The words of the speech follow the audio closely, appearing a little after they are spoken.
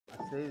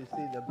See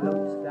the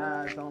blue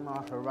skies on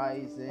our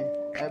horizon.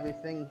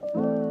 Everything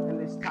in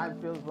this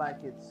time feels like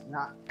it's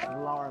not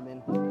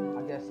alarming.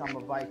 I guess I'm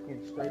a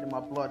Viking, straight in my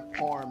blood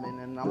pouring,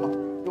 and I'ma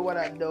do what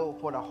I do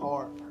for the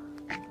heart.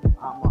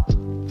 I'ma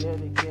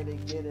get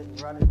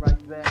it, run it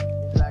right back.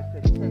 It's like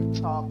a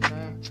TikTok,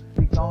 man.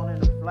 We gone in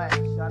the flash.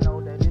 I know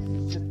that this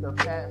is just the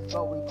past,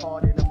 but we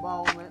caught in a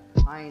moment.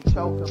 I ain't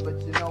choking, but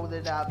you know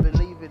that I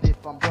believe it.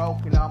 If I'm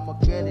broken, I'ma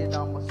get it,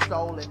 I'ma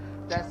stole it.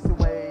 That's the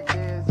way it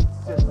is.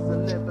 It's just a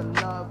living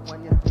love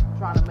when you're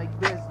trying to make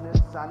business.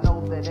 I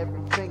know that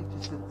everything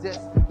just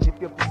exists if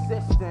you're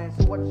persistent.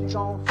 So what you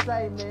gonna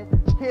say,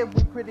 man? Here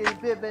we pretty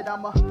vivid.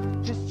 I'ma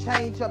just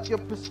change up your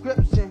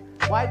prescription.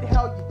 Why the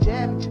hell you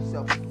jamming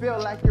yourself? You feel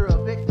like you're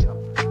a victim.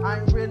 I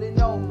ain't really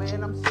know,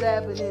 man. I'm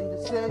stabbing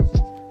indecisions.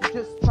 I'm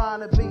just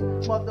trying to be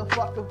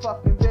motherfucking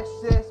fucking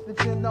vicious.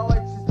 But you know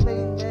it's just me,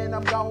 man.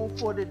 I'm going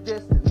for the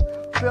distance.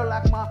 Feel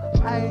like my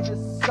pain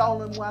is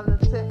stolen while I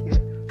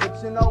ticket.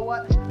 But you know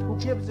what? Who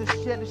gives a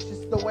shit? It's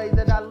just the way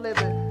that I live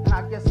it. And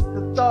I guess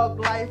the thug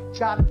life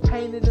got it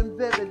painted and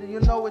vivid. And you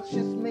know it's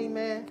just me,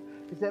 man.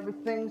 Cause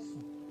everything's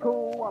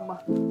cool. I'ma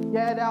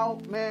get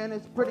out, man.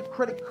 It's pretty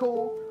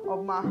critical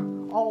of my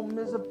own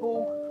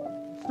miserable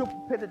stupid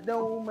pit of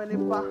doom. And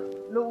if I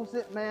lose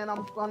it, man,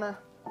 I'm gonna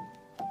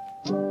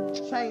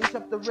change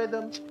up the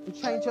rhythm and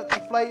change up the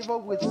flavor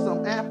with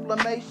some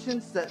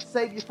affirmations that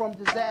save you from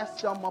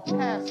disaster. I'm a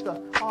pastor.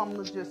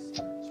 I'ma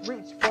just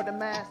reach for the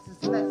masses.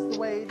 That's the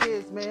way it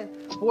is, man.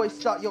 Boys,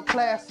 start your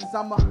classes.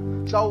 I'm a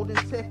golden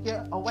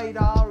ticket. Oh wait,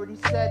 I already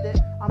said it.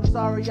 I'm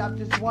sorry, I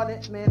just want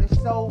it, man.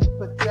 It's so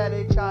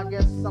pathetic. I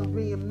guess I'm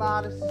being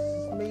modest. This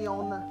is me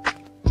on the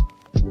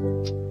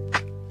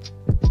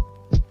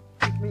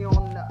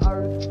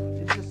earth.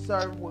 It's just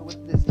served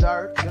with this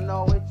dirt. You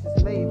know, it's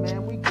just me,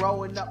 man. We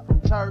growing up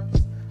from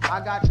Terps. I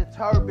got the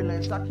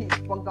turbulence. I keep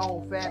on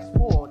going fast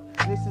forward.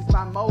 This is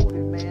my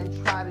motive, man.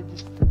 Try to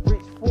just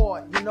reach for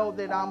it. You know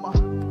that I'm a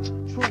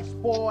true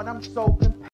sport. I'm so